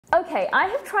Okay, I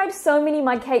have tried so many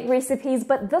mug cake recipes,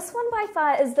 but this one by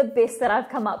far is the best that I've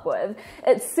come up with.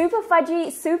 It's super fudgy,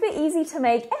 super easy to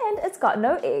make, and it's got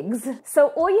no eggs. So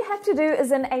all you have to do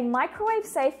is in a microwave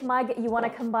safe mug, you want to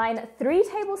combine 3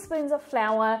 tablespoons of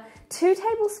flour, 2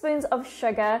 tablespoons of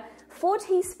sugar, 4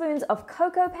 teaspoons of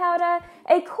cocoa powder,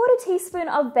 a 1/4 teaspoon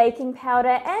of baking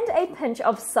powder, and a pinch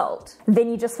of salt. Then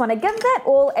you just want to give that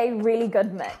all a really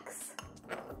good mix.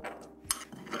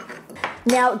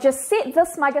 Now just set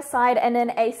this mug aside, and in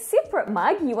a separate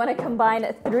mug you want to combine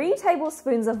 3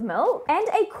 tablespoons of milk and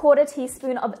a 1/4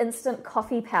 teaspoon of instant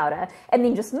coffee powder, and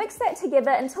then just mix that together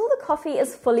until the coffee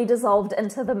is fully dissolved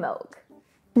into the milk.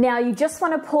 Now you just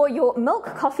want to pour your milk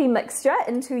coffee mixture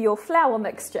into your flour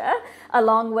mixture,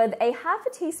 along with a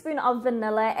 1/2 teaspoon of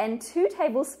vanilla and 2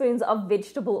 tablespoons of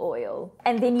vegetable oil.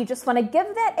 And then you just want to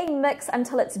give that a mix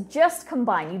until it's just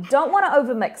combined. You don't want to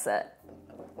overmix it.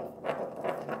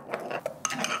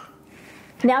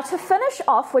 Now to finish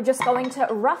off, we're just going to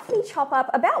roughly chop up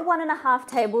about 1.5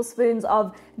 tablespoons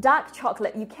of dark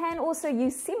chocolate. You can also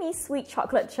use semi-sweet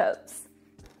chocolate chips.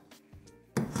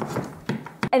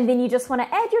 And then you just want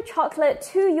to add your chocolate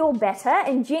to your batter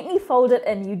and gently fold it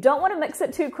in. You don't want to mix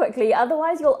it too quickly,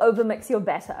 otherwise you'll overmix your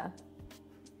batter.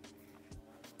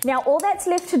 Now all that's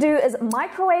left to do is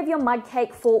microwave your mug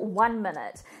cake for 1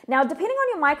 minute. Now depending on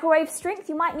your microwave strength,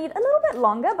 you might need a little bit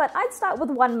longer, but I'd start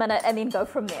with 1 minute and then go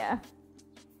from there.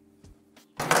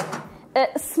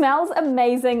 It smells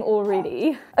amazing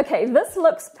already. Okay, this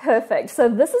looks perfect. So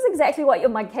this is exactly what your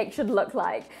mug cake should look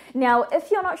like. Now,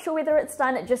 if you're not sure whether it's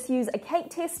done, just use a cake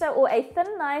tester or a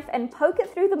thin knife and poke it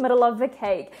through the middle of the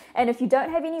cake. And if you don't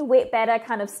have any wet batter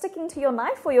kind of sticking to your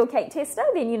knife or your cake tester,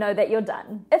 then you know that you're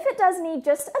done. If it does need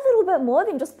just a little bit more,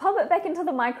 then just pop it back into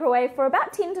the microwave for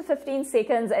about 10 to 15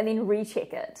 seconds and then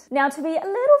recheck it. Now, to be a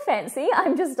little fancy,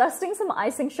 I'm just dusting some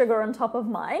icing sugar on top of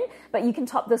mine, but you can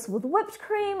top this with whipped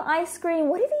cream, ice cream,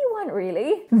 whatever you want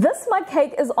really. This mug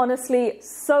cake is honestly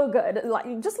so good. Like,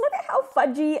 just look at how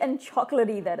fudgy and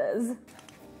chocolatey that is.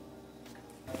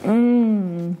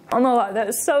 Oh my god, that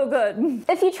is so good.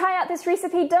 If you try out this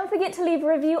recipe, don't forget to leave a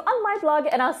review on my blog,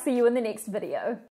 and I'll see you in the next video.